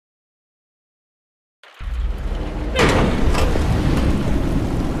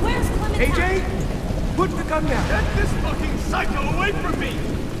AJ? Put the gun down. Get this fucking psycho away from me!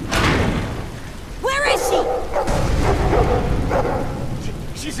 Where is she?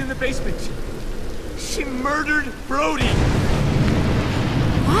 She's in the basement. She murdered Brody.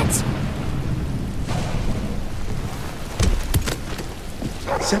 What?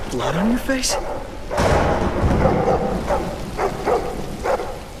 Is that blood on your face?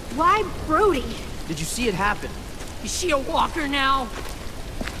 Why Brody? Did you see it happen? Is she a walker now?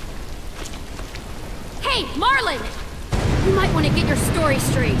 Hey, Marlon! You might want to get your story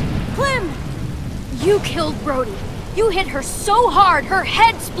straight. Clem! You killed Brody. You hit her so hard, her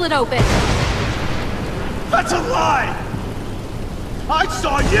head split open. That's a lie! I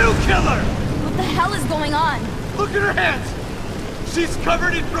saw you kill her! What the hell is going on? Look at her hands! She's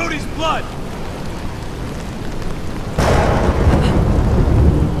covered in Brody's blood!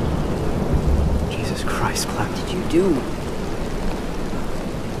 Jesus Christ, Clem, what did you do?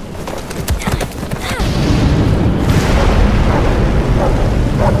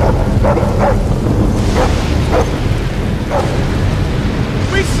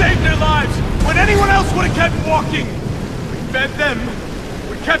 We saved their lives when anyone else would have kept walking! We fed them,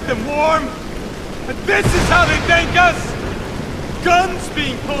 we kept them warm, and this is how they thank us! Guns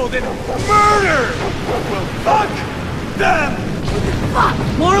being pulled and murder! Well, fuck them! Fuck!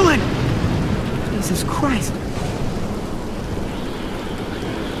 Marlon! Jesus Christ.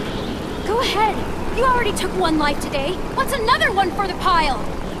 Go ahead. You already took one life today. What's another one for the pile?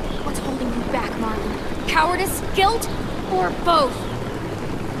 What's holding you back, Marlon? Cowardice, guilt, or both?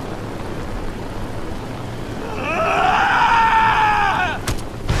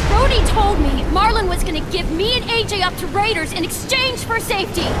 Brody told me Marlon was gonna give me and AJ up to raiders in exchange for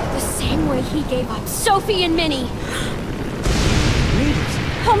safety. The same way he gave up Sophie and Minnie. Raiders?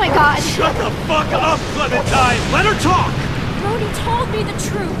 Oh my god! Shut the fuck up, Clementine! Let her talk! Brody told me the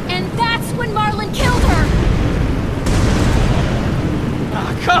truth, and that's when Marlon killed her!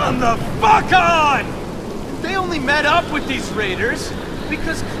 Ah, come the fuck on! They only met up with these raiders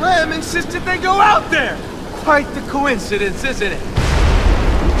because Clem insisted they go out there! Quite the coincidence, isn't it?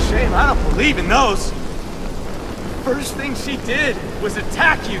 Shame I don't believe in those. First thing she did was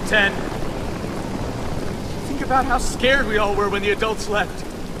attack you, Tenn. Think about how scared we all were when the adults left.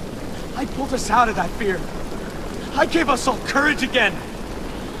 I pulled us out of that fear. I gave us all courage again.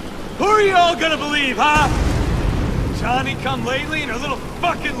 Who are you all gonna believe, huh? Johnny come lately and her little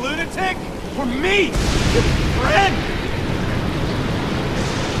fucking lunatic? Or me, your friend?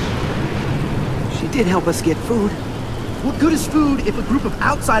 She did help us get food. What good is food if a group of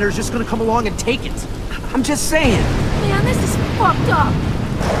outsiders just gonna come along and take it? I'm just saying. Man, this is fucked up.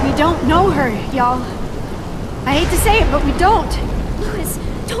 We don't know her, y'all. I hate to say it, but we don't. Louis,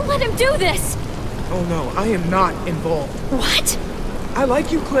 don't let him do this! Oh no, I am not involved. What? I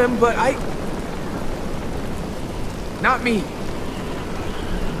like you, Clem, but not me.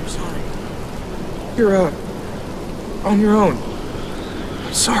 I'm sorry. You're, on your own.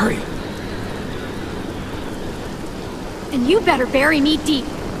 I'm sorry. Then you better bury me deep.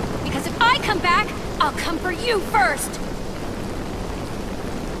 Because if I come back, I'll come for you first!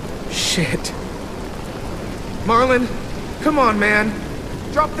 Shit. Marlon, come on, man.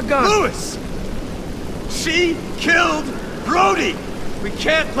 Drop the gun. Louis! She killed Brody! We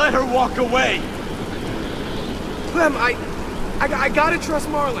can't let her walk away! Clem, I gotta trust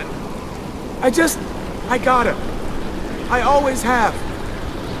Marlon. I gotta. I always have.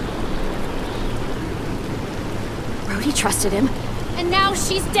 Brody trusted him, and now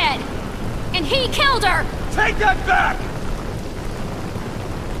she's dead. And he killed her! Take that back!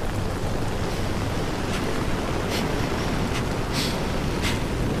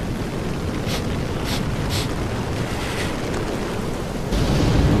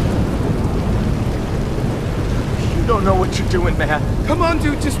 You don't know what you're doing, man. Come on,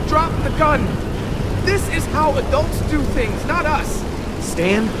 dude, just drop the gun. This is how adults do things, not us.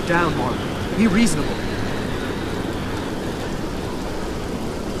 Stand down, Marlon. Be reasonable.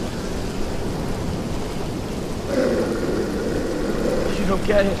 You don't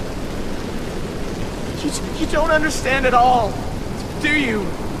get it. You don't understand at all, do you?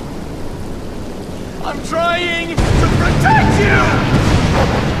 I'm trying to protect you!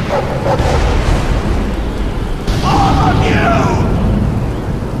 All of you!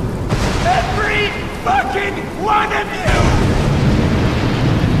 Every fucking one of you!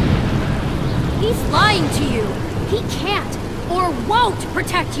 He's lying to you. He can't, or won't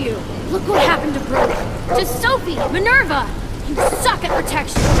protect you. Look what happened to Brody. To Sophie, Minerva. You suck at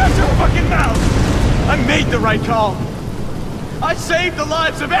protection. Shut your fucking mouth! I made the right call. I saved the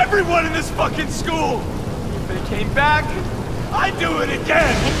lives of everyone in this fucking school. If they came back, I'd do it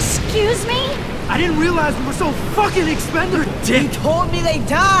again! Excuse me? I didn't realize we were so fucking expendable. They told me they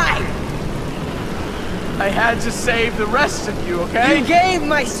died! I had to save the rest of you, okay? You gave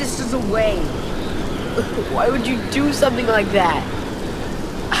my sisters away! Why would you do something like that?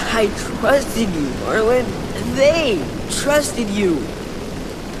 I trusted you, Marlon. They trusted you.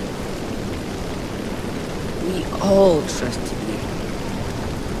 We all trusted you.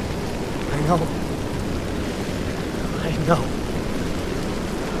 I know. I know.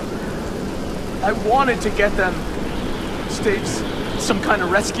 I wanted to get them. Stage some kind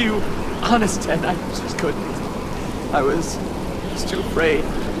of rescue. Honest, Tenn, I just couldn't. I was too afraid.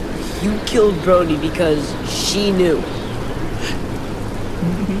 You killed Brody because she knew.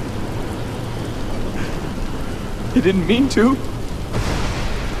 I didn't mean to.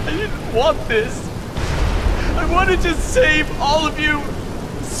 I didn't want this. I wanted to save all of you.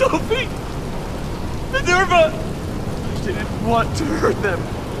 Sophie! Minerva! I didn't want to hurt them.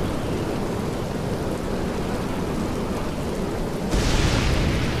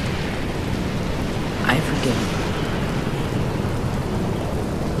 I forgive you.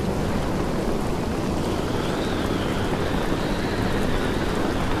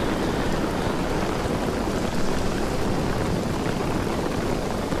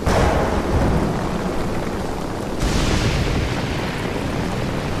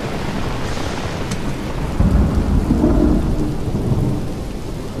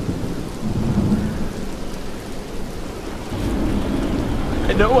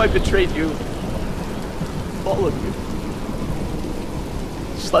 I know I betrayed you. All of you.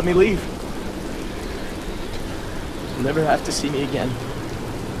 Just let me leave. You'll never have to see me again.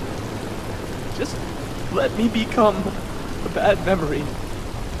 Just let me become a bad memory.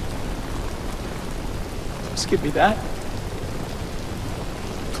 Just give me that.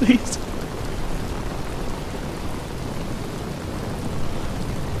 Please.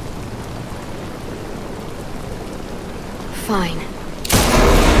 Fine.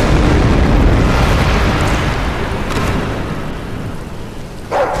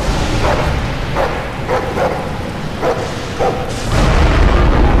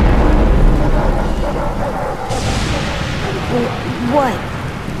 What?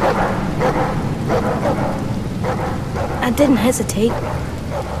 I didn't hesitate.